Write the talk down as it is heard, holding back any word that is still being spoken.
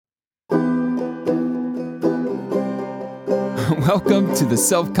Welcome to the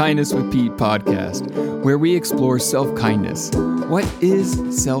Self-Kindness with Pete podcast, where we explore self-kindness. What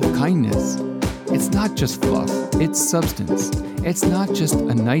is self-kindness? It's not just fluff, it's substance. It's not just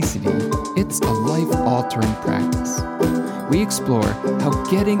a nicety, it's a life-altering practice. We explore how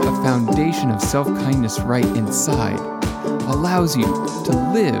getting a foundation of self-kindness right inside allows you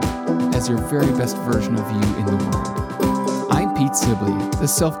to live as your very best version of you in the world. I'm Pete Sibley, the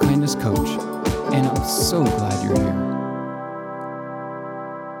self-kindness coach, and I'm so glad you're here.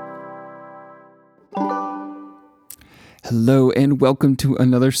 Hello and welcome to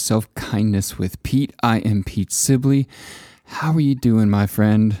another Self-Kindness with Pete. I am Pete Sibley. How are you doing, my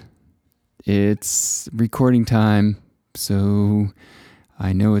friend? It's recording time, so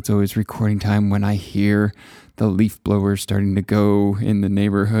I know it's always recording time when I hear the leaf blowers starting to go in the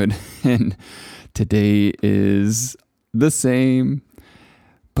neighborhood, and today is the same.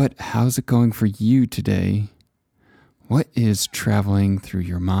 But how's it going for you today? What is traveling through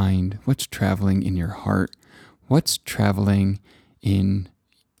your mind? What's traveling in your heart? What's traveling in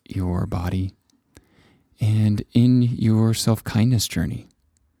your body and in your self-kindness journey?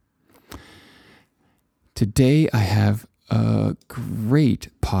 Today, I have a great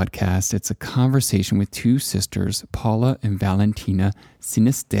podcast. It's a conversation with two sisters, Paula and Valentina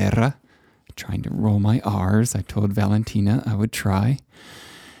Sinisterra. Trying to roll my R's. I told Valentina I would try.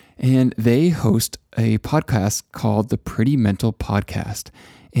 And they host a podcast called the Pretty Mental Podcast.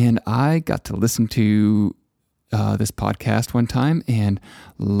 And I got to listen to this podcast one time and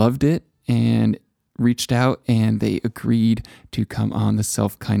loved it and reached out, and they agreed to come on the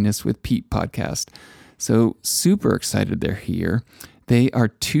Self-Kindness with Pete podcast. So super excited they're here. They are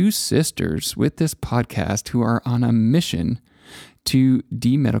two sisters with this podcast who are on a mission to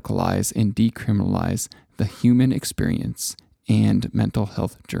demedicalize and decriminalize the human experience and mental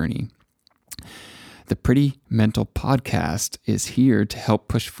health journey. The Pretty Mental Podcast is here to help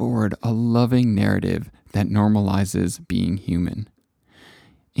push forward a loving narrative that normalizes being human.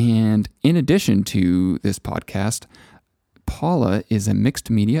 And in addition to this podcast, Paula is a mixed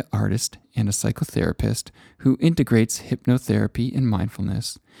media artist and a psychotherapist who integrates hypnotherapy and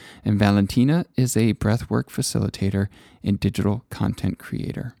mindfulness. And Valentina is a breathwork facilitator and digital content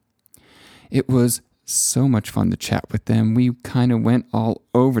creator. It was so much fun to chat with them. We kind of went all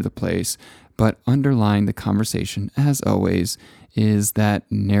over the place, but underlying the conversation, as always, is that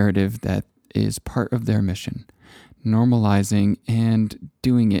narrative that is part of their mission, normalizing and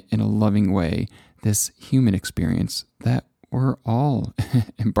doing it in a loving way, this human experience that we're all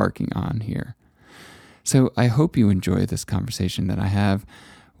embarking on here. So I hope you enjoy this conversation that I have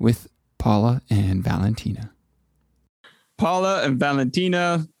with Paula and Valentina. Paula and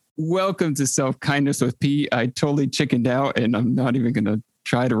Valentina, welcome to Self-Kindness with Pete. I totally chickened out, and I'm not even going to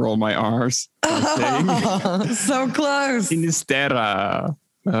try to roll my R's. So close. Sinisterra.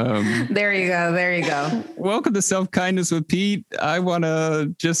 There you go. Welcome to Self-Kindness with Pete. I want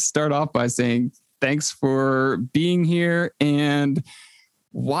to just start off by saying thanks for being here. And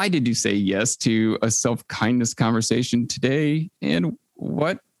why did you say yes to a self-kindness conversation today? And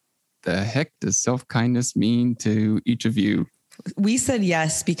what the heck does self-kindness mean to each of you? We said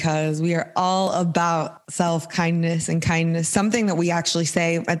yes because we are all about self-kindness and kindness. Something that we actually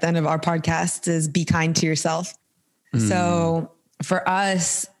say at the end of our podcast is be kind to yourself. So for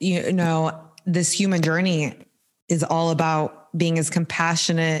us, you know, this human journey is all about being as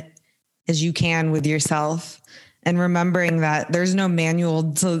compassionate as you can with yourself and remembering that there's no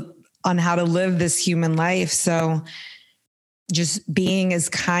manual on how to live this human life. So just being as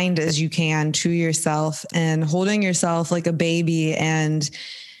kind as you can to yourself and holding yourself like a baby and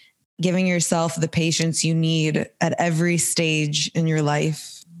giving yourself the patience you need at every stage in your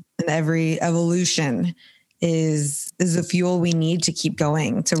life and every evolution is the fuel we need to keep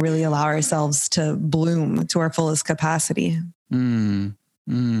going, to really allow ourselves to bloom to our fullest capacity.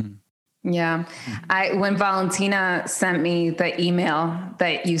 Yeah. When Valentina sent me the email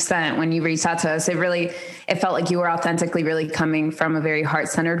that you sent when you reached out to us, it felt like you were authentically really coming from a very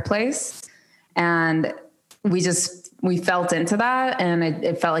heart-centered place. And we felt into that, and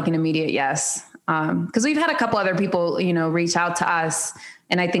it felt like an immediate yes. Because we've had a couple other people, reach out to us.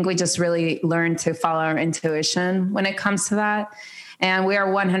 And I think we just really learned to follow our intuition when it comes to that. And we are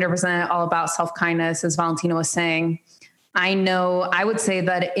 100% all about self-kindness, as Valentina was saying. I would say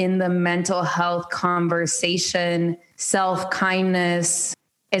that in the mental health conversation, self-kindness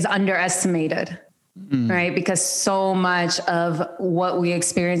is underestimated. right? Because so much of what we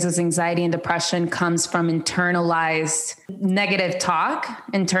experience as anxiety and depression comes from internalized negative talk,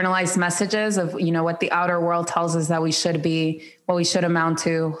 internalized messages of, what the outer world tells us that we should be, what we should amount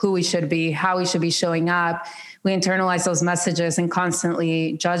to, who we should be, how we should be showing up. We internalize those messages and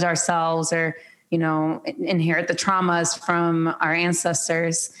constantly judge ourselves or, inherit the traumas from our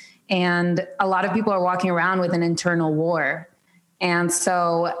ancestors. And a lot of people are walking around with an internal war. And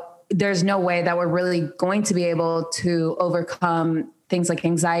so there's no way that we're really going to be able to overcome things like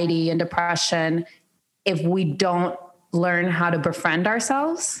anxiety and depression if we don't learn how to befriend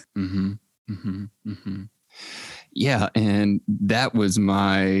ourselves. Mm-hmm. Mm-hmm. Mm-hmm. Yeah. And that was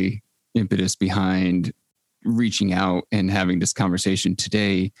my impetus behind reaching out and having this conversation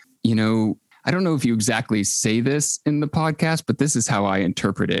today. I don't know if you exactly say this in the podcast, but this is how I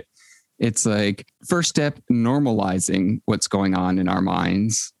interpret it. It's like, first step, normalizing what's going on in our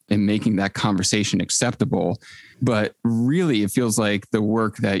minds and making that conversation acceptable. But really, it feels like the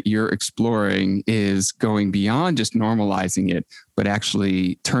work that you're exploring is going beyond just normalizing it, but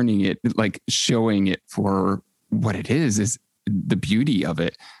actually turning it, like showing it for what it is the beauty of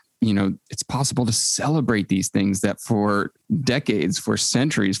it. It's possible to celebrate these things that for decades, for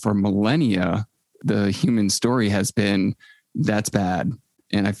centuries, for millennia, the human story has been, that's bad.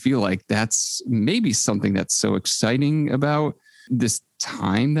 And I feel like that's maybe something that's so exciting about this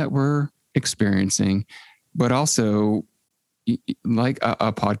time that we're experiencing, but also like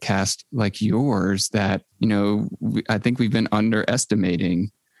a podcast like yours that, I think we've been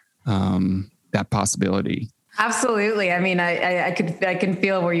underestimating that possibility. Absolutely. I mean, I can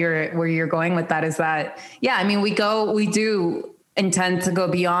feel where you're going with that is that, yeah, I mean, we do intend to go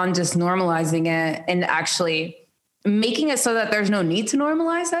beyond just normalizing it and actually making it so that there's no need to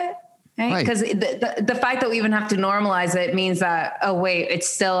normalize it. Right. Because the fact that we even have to normalize it means that, oh, wait, it's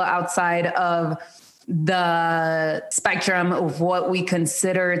still outside of the spectrum of what we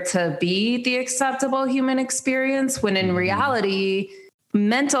consider to be the acceptable human experience, when in reality,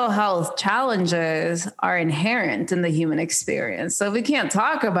 mental health challenges are inherent in the human experience. So if we can't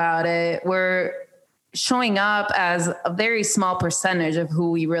talk about it, we're showing up as a very small percentage of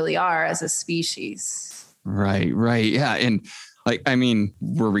who we really are as a species. Right. Yeah. And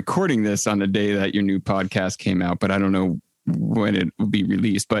we're recording this on the day that your new podcast came out, but I don't know when it will be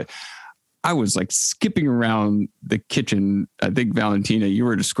released. But I was like skipping around the kitchen. I think, Valentina, you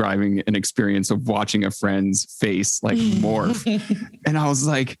were describing an experience of watching a friend's face like morph. And I was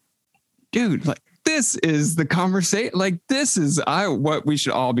like, dude, like, this is the conversation. Like, this is what we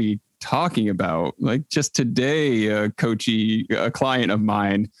should all be talking about. Like, just today, a client of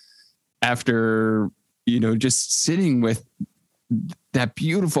mine, after, just sitting with that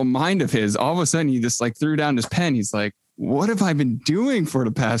beautiful mind of his, all of a sudden he just like threw down his pen. He's like, what have I been doing for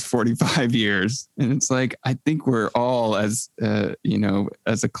the past 45 years? And it's like, I think we're all as a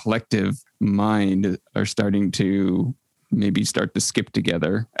collective mind are starting to maybe start to skip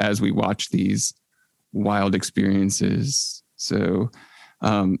together as we watch these wild experiences. So,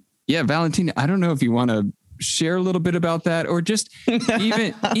 Valentina, I don't know if you want to share a little bit about that, or just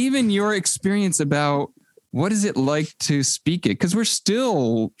even your experience about what is it like to speak it? Because I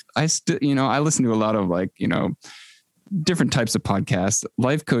listen to a lot of different types of podcasts,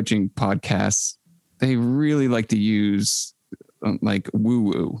 life coaching podcasts. They really like to use like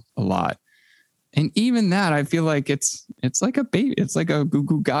woo-woo a lot. And even that, I feel like it's like a baby. It's like a goo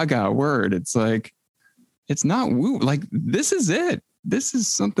goo gaga word. It's like, it's not woo. Like, this is it. This is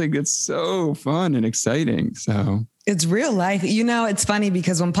something that's so fun and exciting. So it's real life. It's funny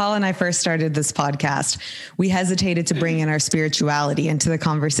because when Paula and I first started this podcast, we hesitated to bring in our spirituality into the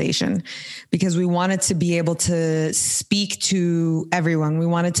conversation because we wanted to be able to speak to everyone. We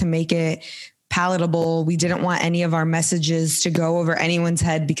wanted to make it palatable. We didn't want any of our messages to go over anyone's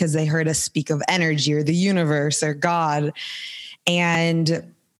head because they heard us speak of energy or the universe or God.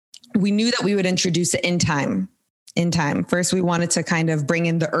 And we knew that we would introduce it in time. First, we wanted to kind of bring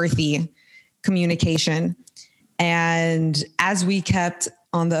in the earthy communication. And as we kept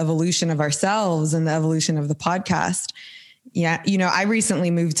on the evolution of ourselves and the evolution of the podcast, I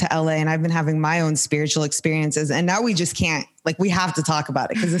recently moved to LA and I've been having my own spiritual experiences. And now we just can't, we have to talk about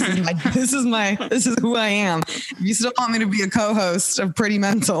it because this is who I am. If you still want me to be a co-host of Pretty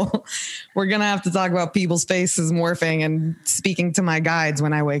Mental, we're going to have to talk about people's faces morphing and speaking to my guides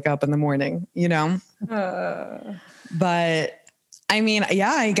when I wake up in the morning, But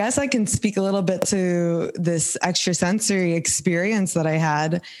I guess I can speak a little bit to this extrasensory experience that I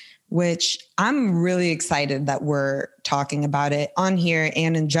had, which I'm really excited that we're talking about it on here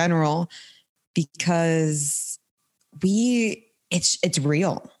and in general, because it's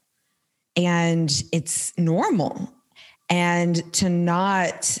real. and it's normal. And to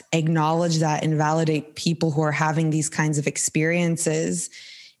not acknowledge that and validate people who are having these kinds of experiences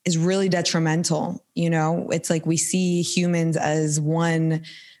is really detrimental. You know, it's like we see humans as one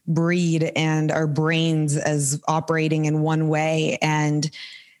breed and our brains as operating in one way. And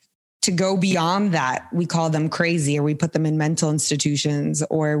to go beyond that, we call them crazy, or we put them in mental institutions,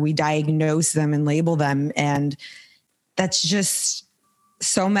 or we diagnose them and label them. And that's just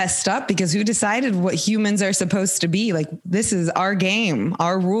so messed up, because who decided what humans are supposed to be? Like, this is our game,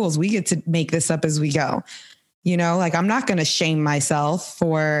 our rules. We get to make this up as we go. You know, like, I'm not going to shame myself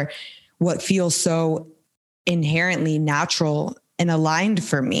for what feels so inherently natural and aligned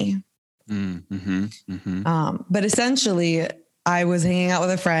for me. Mm-hmm, mm-hmm. But essentially, I was hanging out with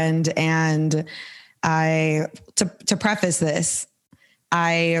a friend, and to preface this,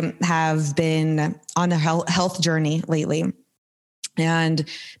 I have been on a health journey lately, and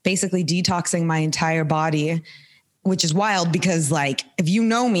basically detoxing my entire body, which is wild because, like, if you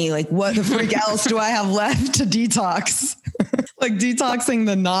know me, like, what the freak else do I have left to detox? Like, detoxing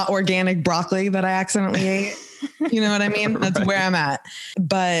the not organic broccoli that I accidentally ate. You know what I mean? That's right. Where I'm at.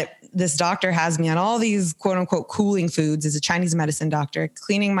 But this doctor has me on all these quote unquote cooling foods, as a Chinese medicine doctor,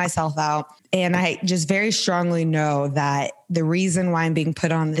 cleaning myself out. And I just very strongly know that the reason why I'm being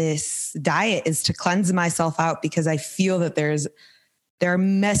put on this diet is to cleanse myself out, because I feel that there are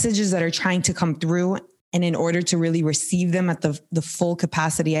messages that are trying to come through. And in order to really receive them at the full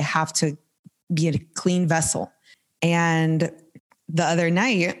capacity, I have to be a clean vessel. And the other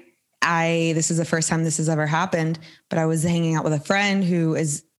night, this is the first time this has ever happened, but I was hanging out with a friend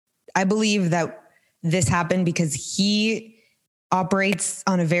I believe that this happened because he operates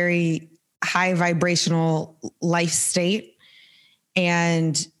on a very high vibrational life state,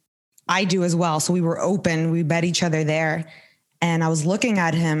 and I do as well. So we were open, we met each other there, and I was looking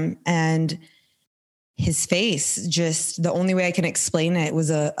at him, and his face, just the only way I can explain it was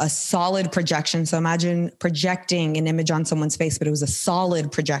a solid projection. So imagine projecting an image on someone's face, but it was a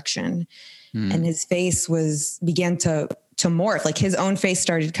solid projection. And his face began to morph. Like, his own face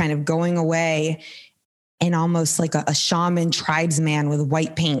started kind of going away, and almost like a shaman tribesman with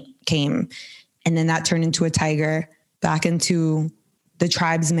white paint came. And then that turned into a tiger, back into the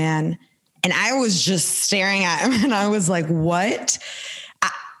tribesman. And I was just staring at him, and I was like, what?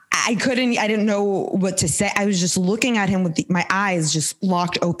 I didn't know what to say. I was just looking at him with my eyes just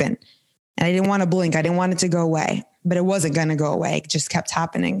locked open, and I didn't want to blink. I didn't want it to go away, but it wasn't going to go away. It just kept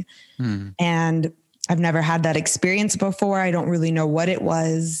happening. And I've never had that experience before. I don't really know what it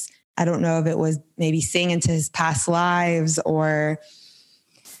was. I don't know if it was maybe seeing into his past lives or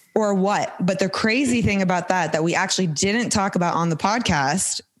what. But the crazy thing about that we actually didn't talk about on the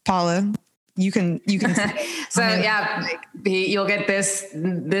podcast, Paula, you can so yeah, you'll get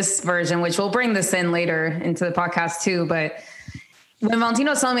this version, which we'll bring this in later into the podcast too. But when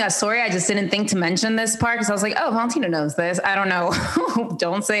Valentino was telling me that story, I just didn't think to mention this part, because I was like, oh, Valentino knows this. I don't know.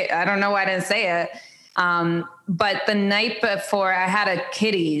 I don't know why I didn't say it. But the night before, I had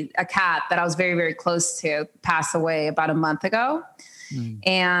a cat that I was very, very close to, pass away about a month ago.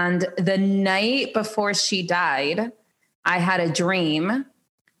 And the night before she died, I had a dream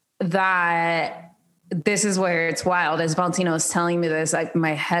that, this is where it's wild. As Valentino was telling me this,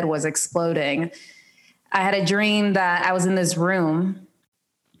 my head was exploding. I had a dream that I was in this room,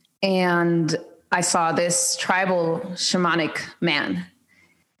 and I saw this tribal shamanic man,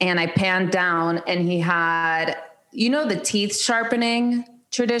 and I panned down, and he had, the teeth sharpening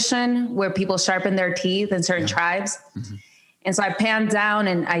tradition where people sharpen their teeth in certain tribes. Mm-hmm. And so I panned down,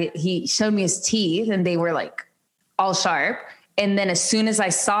 and he showed me his teeth, and they were like all sharp. And then as soon as I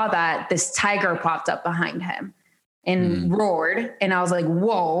saw that, this tiger popped up behind him and roared. And I was like,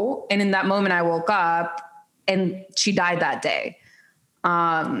 whoa. And in that moment I woke up, and she died that day.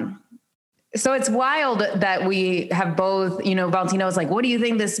 So it's wild that we have both, Valentino was like, what do you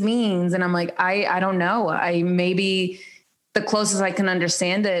think this means? And I'm like, I don't know. Maybe the closest I can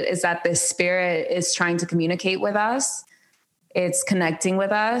understand it is that this spirit is trying to communicate with us. It's connecting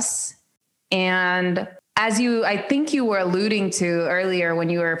with us. And I think you were alluding to earlier when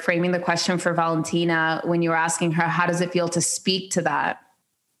you were framing the question for Valentina, when you were asking her, how does it feel to speak to that?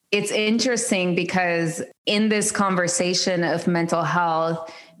 It's interesting because in this conversation of mental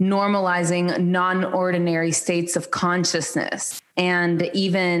health, normalizing non-ordinary states of consciousness, and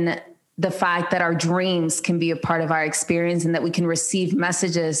even the fact that our dreams can be a part of our experience, and that we can receive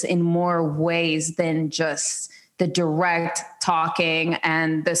messages in more ways than just the direct talking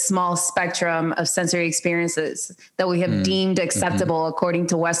and the small spectrum of sensory experiences that we have deemed acceptable according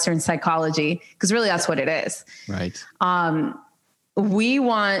to Western psychology, because really that's what it is. Right. We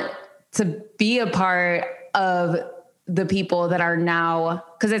want to be a part of the people that are now,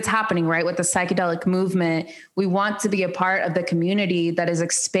 because it's happening, right? With the psychedelic movement, we want to be a part of the community that is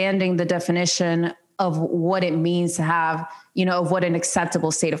expanding the definition of what it means to have, of what an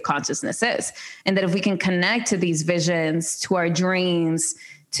acceptable state of consciousness is. And that if we can connect to these visions, to our dreams,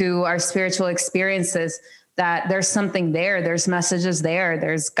 to our spiritual experiences, that there's something there, there's messages there,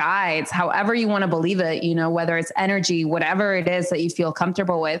 there's guides, however you want to believe it, whether it's energy, whatever it is that you feel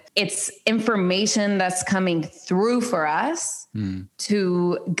comfortable with, it's information that's coming through for us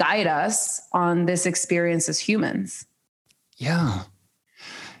to guide us on this experience as humans. Yeah.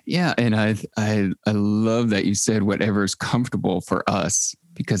 Yeah. And I love that you said whatever's comfortable for us,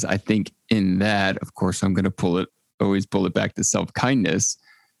 because I think in that, of course, I'm going to always pull it back to self-kindness,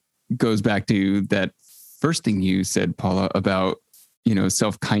 goes back to that first thing you said, Paula, about,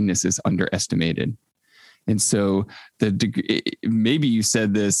 self-kindness is underestimated. And so maybe you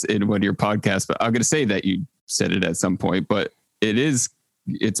said this in one of your podcasts, but I'm going to say that you said it at some point, but it's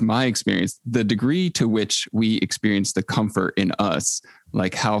my experience, the degree to which we experience the comfort in us,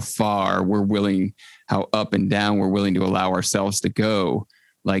 like how far we're willing, how up and down we're willing to allow ourselves to go.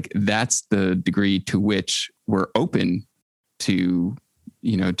 Like that's the degree to which we're open to,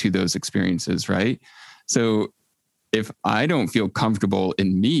 to those experiences. Right. So if I don't feel comfortable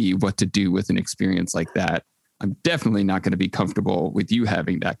in me, what to do with an experience like that, I'm definitely not going to be comfortable with you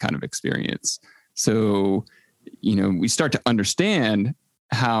having that kind of experience. So, we start to understand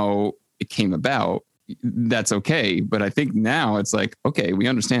how it came about. That's okay. But I think now it's like, okay, we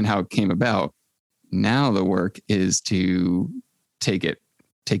understand how it came about. Now the work is to take it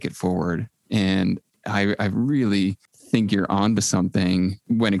forward. And I really think you're on to something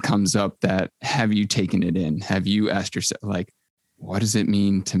when it comes up that, have you taken it in? Have you asked yourself, like, what does it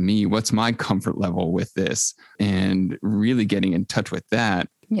mean to me? What's my comfort level with this? And really getting in touch with that.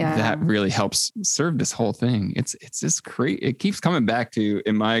 Yeah. That really helps serve this whole thing. It's just great. It keeps coming back to,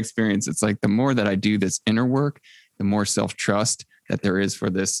 in my experience, it's like the more that I do this inner work, the more self-trust that there is for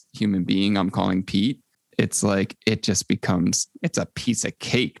this human being I'm calling Pete. It's like, it just becomes, it's a piece of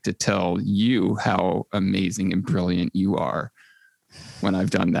cake to tell you how amazing and brilliant you are when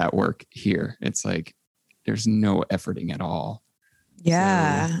I've done that work here. It's like, there's no efforting at all.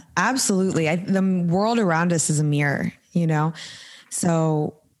 Yeah, so. Absolutely. The world around us is a mirror,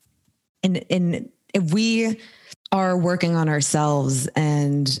 So, and if we are working on ourselves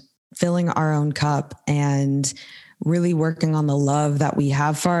and filling our own cup and really working on the love that we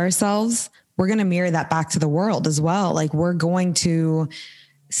have for ourselves, we're going to mirror that back to the world as well. Like we're going to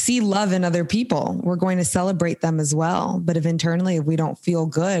see love in other people. We're going to celebrate them as well. But if internally, if we don't feel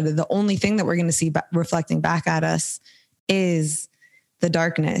good, the only thing that we're going to see reflecting back at us is the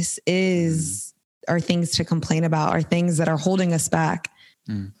darkness, is our things to complain about, our things that are holding us back.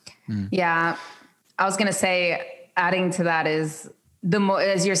 Yeah. I was going to say, adding to that is the more,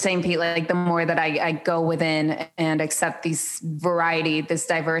 as you're saying, Pete, like the more that I go within and accept this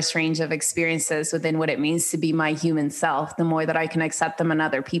diverse range of experiences within what it means to be my human self, the more that I can accept them in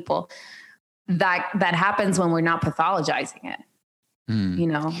other people. That happens when we're not pathologizing it.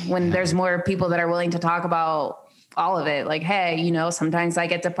 When there's more people that are willing to talk about all of it. Like, hey, sometimes I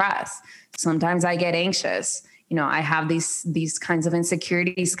get depressed. Sometimes I get anxious. I have these kinds of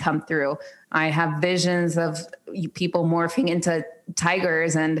insecurities come through. I have visions of people morphing into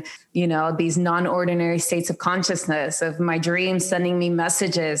tigers and, these non-ordinary states of consciousness, of my dreams sending me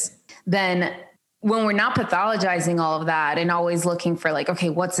messages. Then when we're not pathologizing all of that and always looking for like, okay,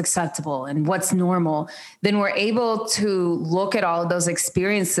 what's acceptable and what's normal, then we're able to look at all of those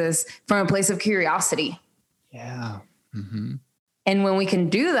experiences from a place of curiosity. Yeah. Mm-hmm. And when we can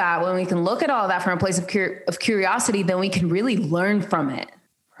do that, when we can look at all of that from a place of curiosity, then we can really learn from it.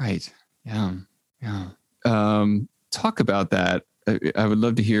 Right. Yeah. Yeah. Talk about that. I would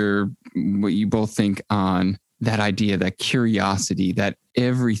love to hear what you both think on that idea, that curiosity, that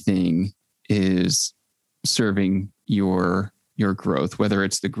everything is serving your growth, whether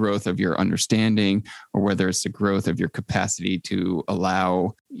it's the growth of your understanding or whether it's the growth of your capacity to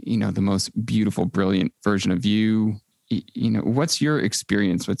allow, the most beautiful, brilliant version of you. What's your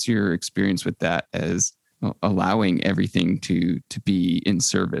experience? What's your experience with that as allowing everything to be in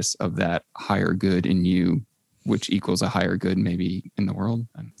service of that higher good in you, which equals a higher good maybe in the world?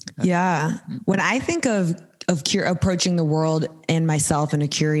 Yeah. When I think of approaching the world and myself in a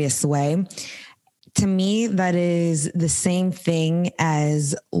curious way, to me, that is the same thing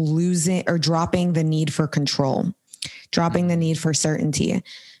as losing or dropping the need for control, dropping the need for certainty.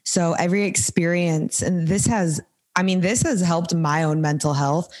 So every experience, and this has helped my own mental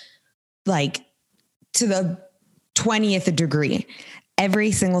health, like to the 20th degree.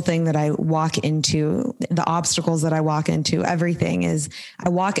 every single thing that I walk into, the obstacles that I walk into, everything is, I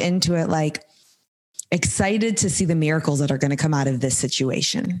walk into it like excited to see the miracles that are going to come out of this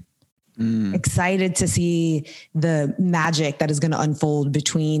situation. Excited to see the magic that is going to unfold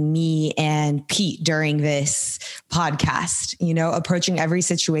between me and Pete during this podcast, you know, approaching every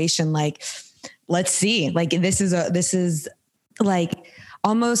situation. Like, let's see, like, this is like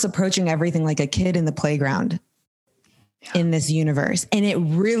almost approaching everything like a kid in the playground in this universe. And it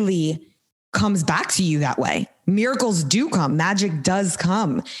really comes back to you that way. Miracles do come. Magic does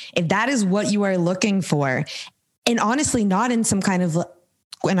come. If that is what you are looking for, and honestly, not in some kind of,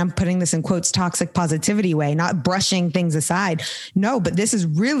 and I'm putting this in quotes, toxic positivity way, not brushing things aside. No, but this is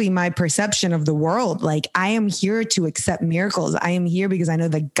really my perception of the world. Like, I am here to accept miracles. I am here because I know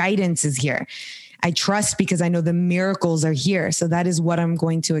the guidance is here. I trust because I know the miracles are here. So that is what I'm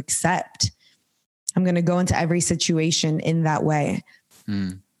going to accept. I'm going to go into every situation in that way.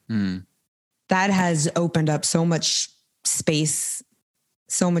 That has opened up so much space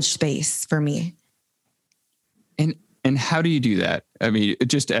for me. And how do you do that? I mean,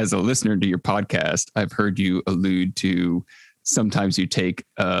 just as a listener to your podcast, I've heard you allude to sometimes you take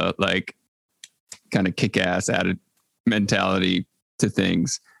like kind of kick-ass added mentality to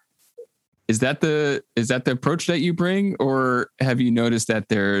things. Is that the approach that you bring, or have you noticed that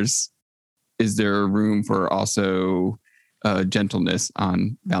is there room for also gentleness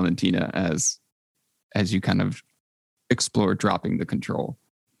on Valentina as you kind of explore dropping the control?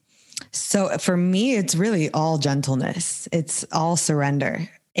 So for me, it's really all gentleness. It's all surrender.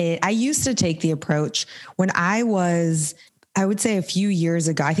 I used to take the approach when I would say a few years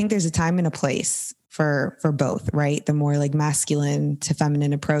ago. I think there's a time and a place for both, right? The more like masculine to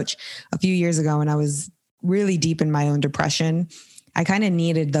feminine approach. A few years ago, when I was really deep in my own depression, I kind of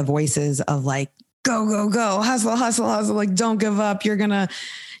needed the voices of like, go, go, go, hustle, hustle, hustle. Like, don't give up. It's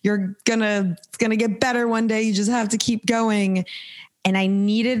gonna get better one day. You just have to keep going. And I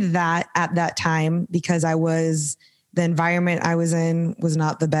needed that at that time because the environment I was in was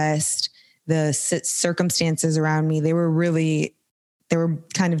not the best. The circumstances around me, they were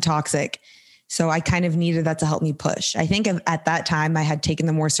kind of toxic. So I kind of needed that to help me push. I think at that time I had taken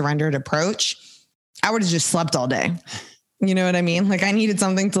the more surrendered approach, I would have just slept all day. You know what I mean? Like, I needed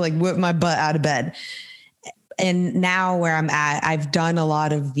something to like whip my butt out of bed. And now where I'm at, I've done a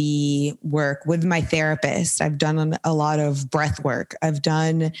lot of the work with my therapist. I've done a lot of breath work. I've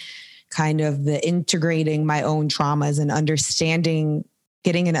done kind of the integrating my own traumas and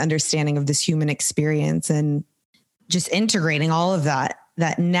getting an understanding of this human experience and just integrating all of that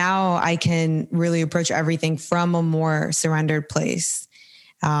now I can really approach everything from a more surrendered place.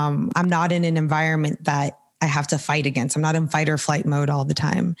 I'm not in an environment that I have to fight against. I'm not in fight or flight mode all the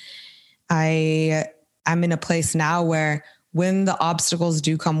time. I'm in a place now where when the obstacles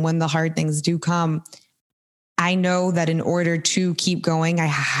do come, when the hard things do come, I know that in order to keep going, I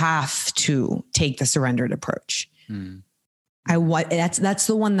have to take the surrendered approach. That's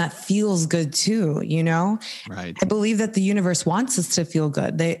the one that feels good too, you know? Right. I believe that the universe wants us to feel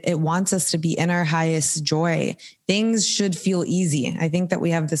good. It wants us to be in our highest joy. Things should feel easy. I think that we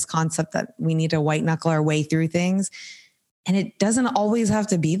have this concept that we need to white knuckle our way through things, and it doesn't always have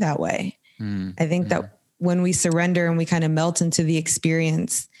to be that way. I think that when we surrender and we kind of melt into the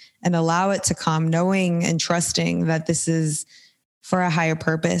experience and allow it to come, knowing and trusting that this is for a higher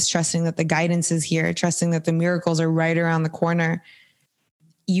purpose, trusting that the guidance is here, trusting that the miracles are right around the corner,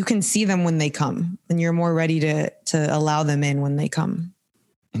 you can see them when they come and you're more ready to allow them in when they come.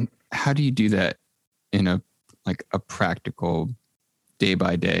 And how do you do that in a practical day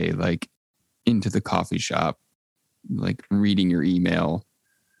by day, like into the coffee shop, like reading your email,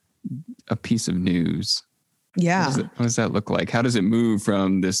 a piece of news? Yeah. What does that look like? How does it move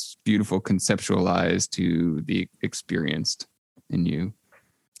from this beautiful conceptualized to the experienced in you?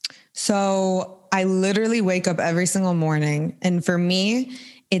 So I literally wake up every single morning. And for me,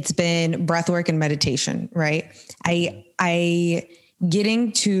 it's been breath work and meditation, right? I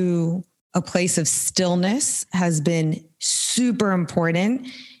getting to a place of stillness has been super important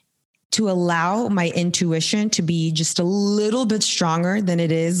to allow my intuition to be just a little bit stronger than it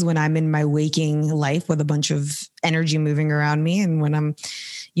is when I'm in my waking life with a bunch of energy moving around me. And when I'm,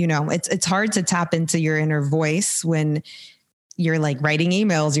 it's hard to tap into your inner voice when you're like writing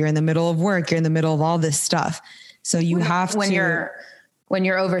emails, you're in the middle of work, you're in the middle of all this stuff. So you have when you're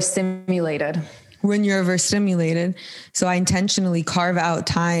overstimulated. When you're overstimulated. So I intentionally carve out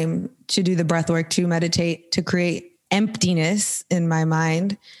time to do the breath work, to meditate, to create emptiness in my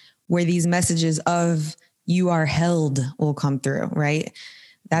mind, where these messages of you are held will come through, right?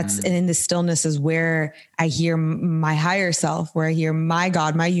 That's and in the stillness is where I hear my higher self, where I hear my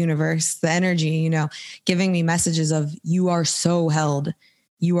God, my universe, the energy, giving me messages of you are so held.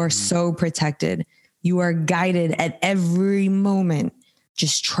 You are so protected. You are guided at every moment.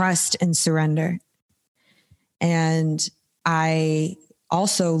 Just trust and surrender. And I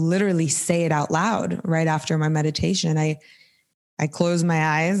also literally say it out loud right after my meditation. I close my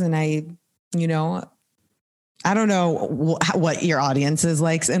eyes and I don't know what your audience is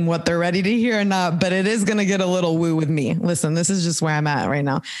like and what they're ready to hear or not, but it is going to get a little woo with me. Listen, this is just where I'm at right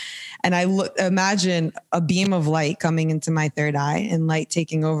now. And I imagine a beam of light coming into my third eye and light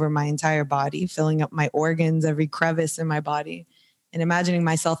taking over my entire body, filling up my organs, every crevice in my body, and imagining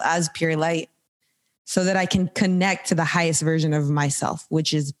myself as pure light so that I can connect to the highest version of myself,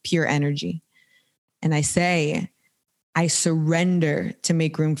 which is pure energy. And I say, I surrender to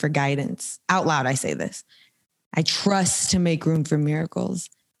make room for guidance. Out loud, I say this. I trust to make room for miracles.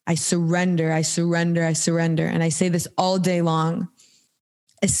 I surrender, I surrender, I surrender. And I say this all day long,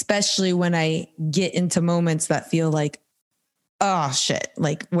 especially when I get into moments that feel like, oh shit,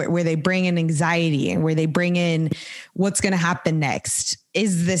 like where they bring in anxiety and where they bring in what's going to happen next.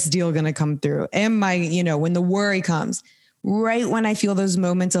 Is this deal going to come through? Am I, when the worry comes, right when I feel those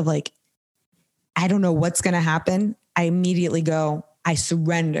moments of like, I don't know what's going to happen, I immediately go, I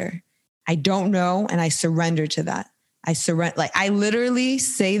surrender. I don't know. And I surrender to that. I surrender. Like I literally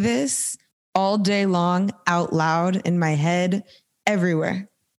say this all day long out loud in my head, everywhere.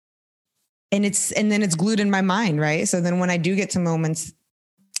 And then it's glued in my mind. Right. So then when I do get to moments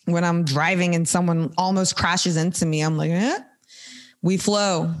when I'm driving and someone almost crashes into me, I'm like, we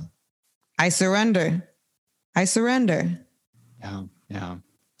flow. I surrender. I surrender. Yeah. Yeah.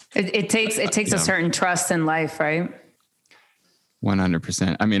 It takes a certain trust in life, right?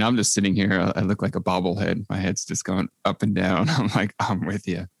 100%. I mean, I'm just sitting here. I look like a bobblehead. My head's just going up and down. I'm like, I'm with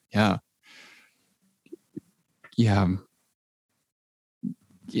you. Yeah. Yeah.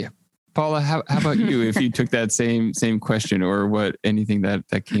 Yeah. Paula, how about you? If you took that same question or anything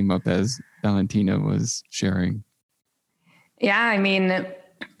that came up as Valentina was sharing. Yeah. I mean,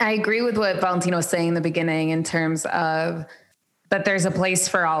 I agree with what Valentina was saying in the beginning in terms of that there's a place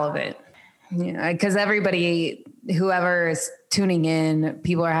for all of it. Because everybody, whoever is tuning in,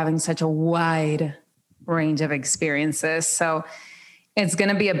 people are having such a wide range of experiences. So it's going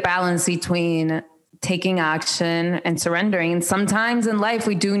to be a balance between taking action and surrendering. And sometimes in life,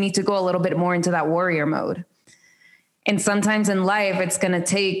 we do need to go a little bit more into that warrior mode. And sometimes in life, it's going to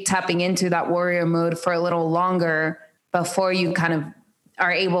take tapping into that warrior mode for a little longer before you kind of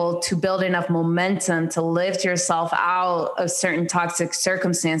are able to build enough momentum to lift yourself out of certain toxic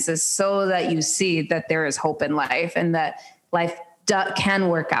circumstances so that you see that there is hope in life and that life can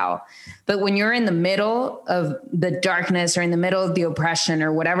work out. But when you're in the middle of the darkness or in the middle of the oppression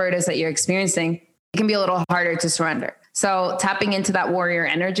or whatever it is that you're experiencing, it can be a little harder to surrender. So tapping into that warrior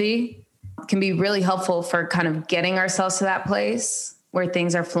energy can be really helpful for kind of getting ourselves to that place where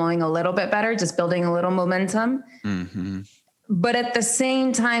things are flowing a little bit better, just building a little momentum. Mm-hmm. But at the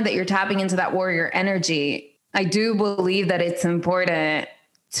same time that you're tapping into that warrior energy, I do believe that it's important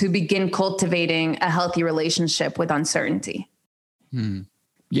to begin cultivating a healthy relationship with uncertainty.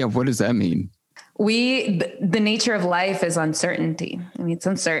 Yeah. What does that mean? The nature of life is uncertainty. I mean, it's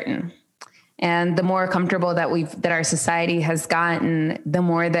uncertain. And the more comfortable that our society has gotten, the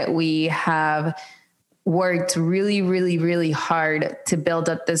more that we have worked really, really, really hard to build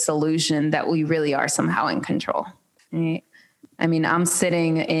up this illusion that we really are somehow in control. Right? I mean, I'm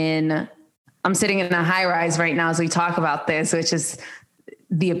sitting in a high rise right now as we talk about this, which is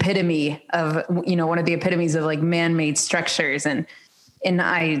the epitome of, one of the epitomes of like man-made structures. And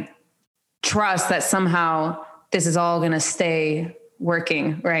I trust that somehow this is all going to stay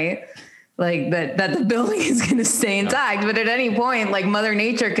working, right? Like that the building is going to stay intact, but at any point, like Mother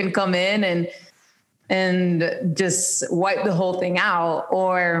Nature can come in and just wipe the whole thing out.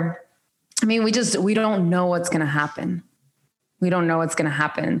 Or, I mean, we don't know what's going to happen. We don't know what's going to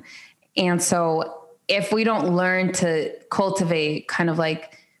happen. And so if we don't learn to cultivate kind of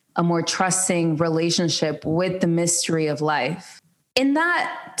like a more trusting relationship with the mystery of life, and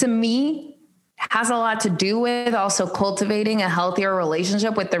that to me has a lot to do with also cultivating a healthier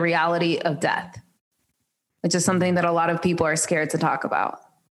relationship with the reality of death, which is something that a lot of people are scared to talk about.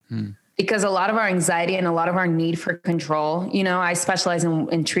 Because a lot of our anxiety and a lot of our need for control, I specialize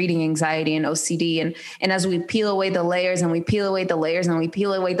in treating anxiety and OCD. And as we peel away the layers and we peel away the layers and we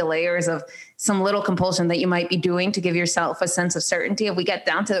peel away the layers of some little compulsion that you might be doing to give yourself a sense of certainty, if we get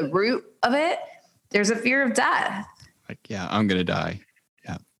down to the root of it, there's a fear of death. Like, yeah, I'm going to die.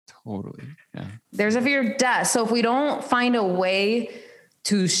 Yeah, totally. Yeah. There's a fear of death. So if we don't find a way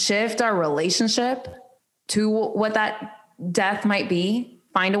to shift our relationship to what that death might be.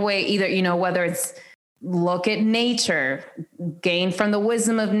 Find a way, either, you know, whether it's look at nature, gain from the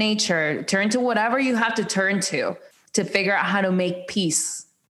wisdom of nature, turn to whatever you have to turn to figure out how to make peace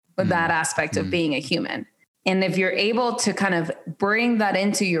with that aspect of being a human. And if you're able to kind of bring that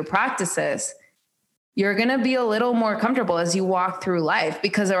into your practices, you're going to be a little more comfortable as you walk through life,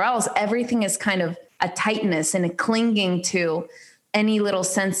 because or else everything is kind of a tightness and a clinging to any little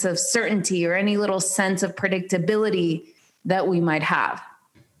sense of certainty or any little sense of predictability that we might have.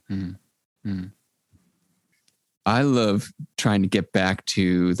 Mm-hmm. I love trying to get back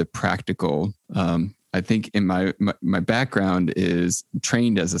to the practical. I think in my background is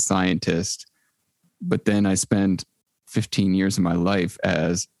trained as a scientist, but then I spent 15 years of my life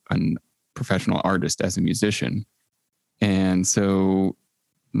as a professional artist, as a musician. And so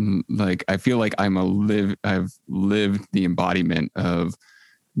like, I feel like I've lived the embodiment of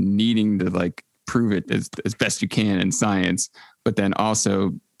needing to like prove it as best you can in science, but then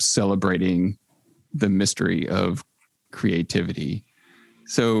also celebrating the mystery of creativity.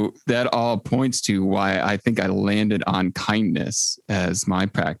 So that all points to why I think I landed on kindness as my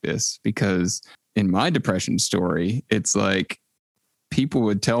practice, because in my depression story, it's like people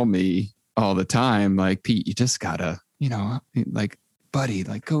would tell me all the time, like, Pete, you just gotta, you know, like, buddy,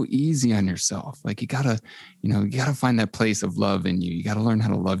 like go easy on yourself. Like you gotta find that place of love in you. You gotta learn how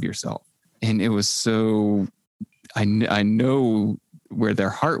to love yourself. And it was so, I know where their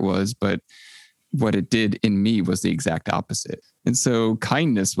heart was, but what it did in me was the exact opposite. And so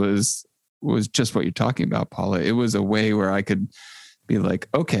kindness was just what you're talking about, Paula. It was a way where I could be like,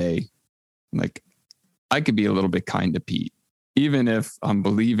 okay, like I could be a little bit kind to Pete, even if I'm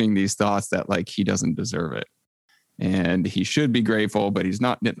believing these thoughts that like he doesn't deserve it and he should be grateful, but he's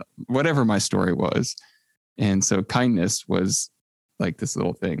not, whatever my story was. And so kindness was like this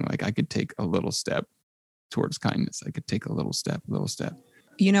little thing, like I could take a little step towards kindness. I could take a little step.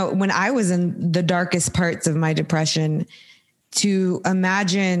 You know, when I was in the darkest parts of my depression, to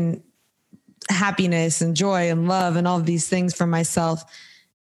imagine happiness and joy and love and all of these things for myself,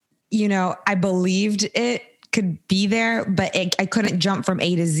 you know, I believed it could be there, but I couldn't jump from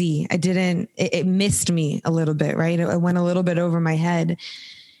A to Z. It missed me a little bit, right? It went a little bit over my head.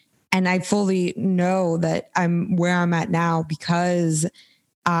 And I fully know that I'm where I'm at now because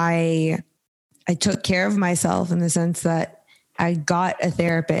I took care of myself in the sense that I got a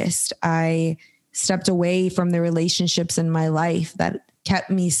therapist. I stepped away from the relationships in my life that kept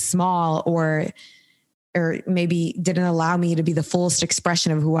me small or maybe didn't allow me to be the fullest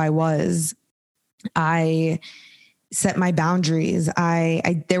expression of who I was. I set my boundaries.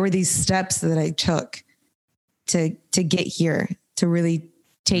 There were these steps that I took to get here, to really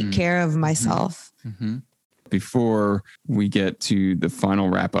take care of myself. Mm-hmm. Before we get to the final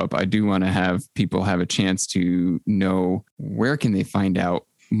wrap up, I do want to have people have a chance to know, where can they find out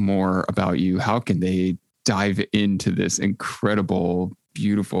more about you? How can they dive into this incredible,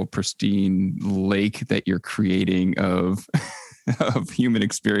 beautiful, pristine lake that you're creating of human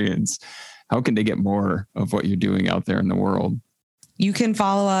experience? How can they get more of what you're doing out there in the world? You can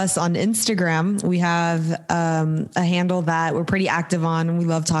follow us on Instagram. We have a handle that we're pretty active on, and we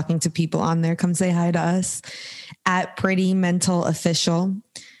love talking to people on there. Come say hi to us at Pretty Mental Official.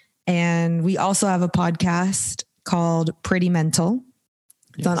 And we also have a podcast called Pretty Mental.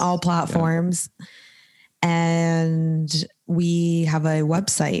 It's on all platforms. Yeah. And we have a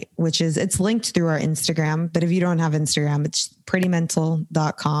website, it's linked through our Instagram. But if you don't have Instagram, it's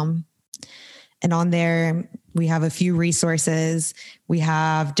prettymental.com. And on there, we have a few resources. We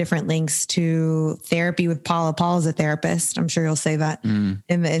have different links to therapy with Paula. Paula's a therapist. I'm sure you'll say that in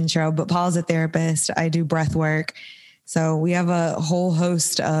the intro, but Paula's a therapist. I do breath work. So we have a whole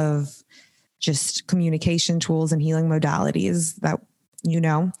host of just communication tools and healing modalities that, you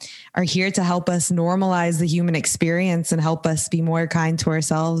know, are here to help us normalize the human experience and help us be more kind to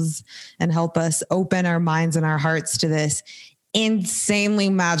ourselves and help us open our minds and our hearts to this insanely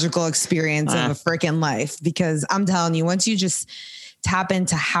magical experience of a freaking life. Because I'm telling you, once you just tap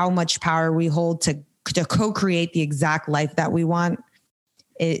into how much power we hold to co-create the exact life that we want,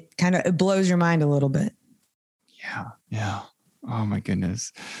 it blows your mind a little bit. Yeah. Oh my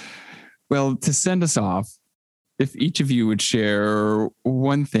goodness. Well, to send us off, if each of you would share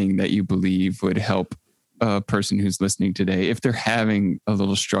one thing that you believe would help a person who's listening today, if they're having a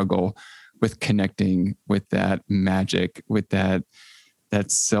little struggle with connecting with that magic, with that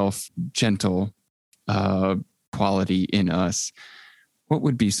self-gentle quality in us, what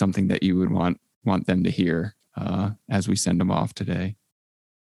would be something that you would want them to hear as we send them off today?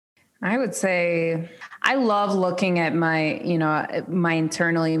 I would say I love looking at my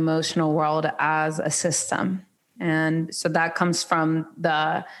internal emotional world as a system. And so that comes from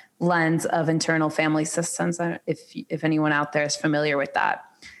the lens of internal family systems. If anyone out there is familiar with that,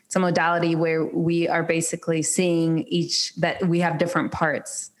 it's a modality where we are basically seeing that we have different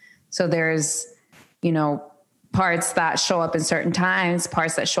parts. So there's, parts that show up in certain times,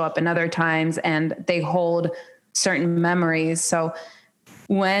 parts that show up in other times, and they hold certain memories. So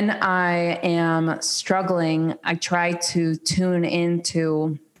when I am struggling, I try to tune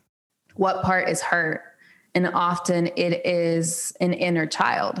into what part is hurt. And often it is an inner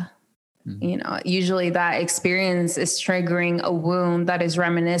child. Usually that experience is triggering a wound that is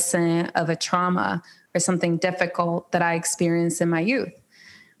reminiscent of a trauma or something difficult that I experienced in my youth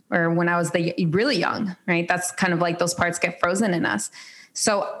or when I was really young, right? That's kind of like those parts get frozen in us.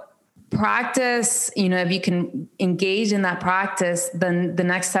 So practice, if you can engage in that practice, then the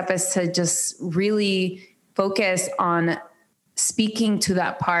next step is to just really focus on speaking to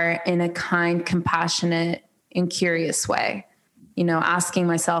that part in a kind, compassionate, and curious way. Asking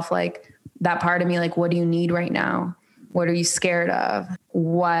myself, like, that part of me, like, what do you need right now? What are you scared of?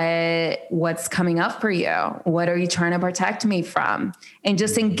 What's coming up for you? What are you trying to protect me from? And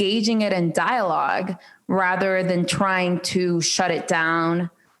just engaging it in dialogue rather than trying to shut it down,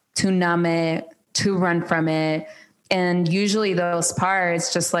 to numb it, to run from it. And usually those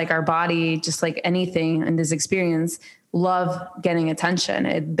parts, just like our body, just like anything in this experience, love getting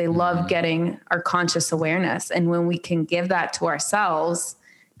attention. They love getting our conscious awareness. And when we can give that to ourselves,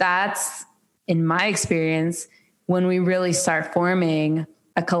 that's, in my experience, when we really start forming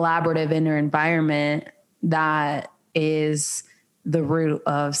a collaborative inner environment that is the root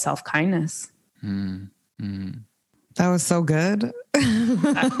of self-kindness. That was so good.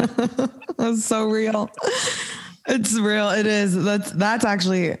 That was so real. It's real. It is. That's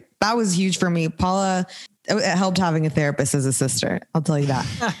actually, that was huge for me. Paula, it helped having a therapist as a sister. I'll tell you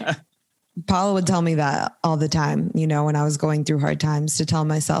that. Paula would tell me that all the time, when I was going through hard times, to tell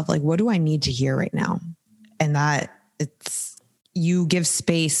myself, like, what do I need to hear right now? And that you give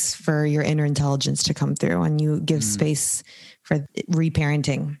space for your inner intelligence to come through, and you give space for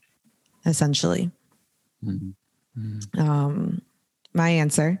reparenting, essentially. My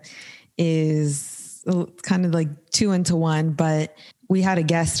answer is kind of like 2 into 1, but we had a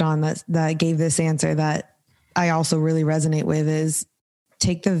guest on that gave this answer that I also really resonate with, is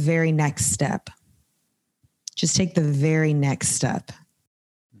take the very next step. Just take the very next step,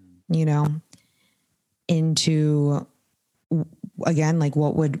 into, again, like,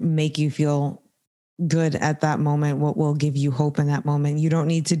 what would make you feel good at that moment, what will give you hope in that moment. You don't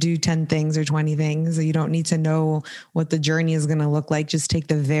need to do 10 things or 20 things, or you don't need to know what the journey is going to look like. Just take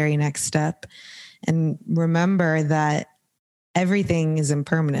the very next step. And remember that everything is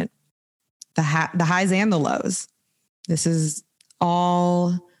impermanent, the highs and the lows. This is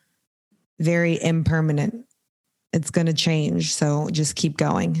all very impermanent. It's going to change. So just keep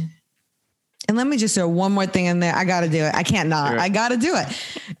going. And let me just throw one more thing in there. I got to do it. I can't not. Sure. I got to do it.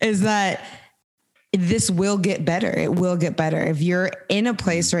 Is that this will get better. It will get better. If you're in a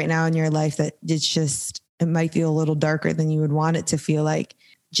place right now in your life that it might feel a little darker than you would want it to feel like,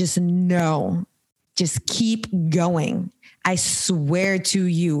 just know, just keep going. I swear to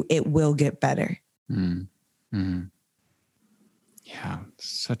you, it will get better. Yeah,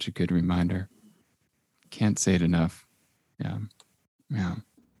 such a good reminder. Can't say it enough. Yeah.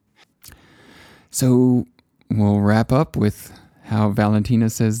 So we'll wrap up with how Valentina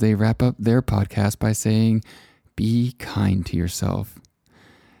says they wrap up their podcast by saying, be kind to yourself.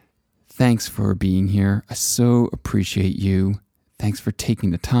 Thanks for being here. I so appreciate you. Thanks for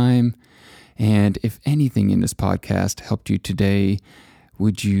taking the time. And if anything in this podcast helped you today,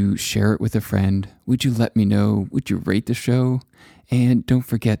 would you share it with a friend? Would you let me know? Would you rate the show? And don't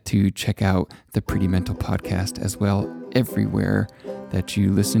forget to check out the Pretty Mental podcast as well, everywhere that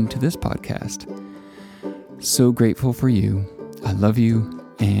you listen to this podcast. So grateful for you. I love you,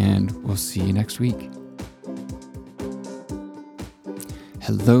 and we'll see you next week.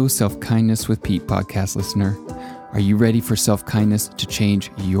 Hello, Self-Kindness with Pete podcast listener. Are you ready for self-kindness to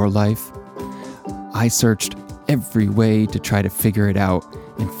change your life? I searched every way to try to figure it out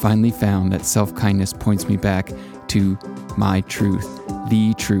and finally found that self-kindness points me back to my truth,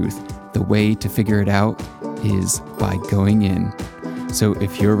 the truth. The way to figure it out is by going in. So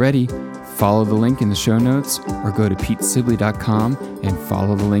if you're ready, follow the link in the show notes or go to petesibley.com and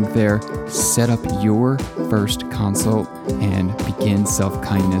follow the link there. Set up your first consult and begin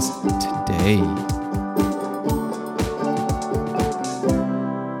self-kindness today.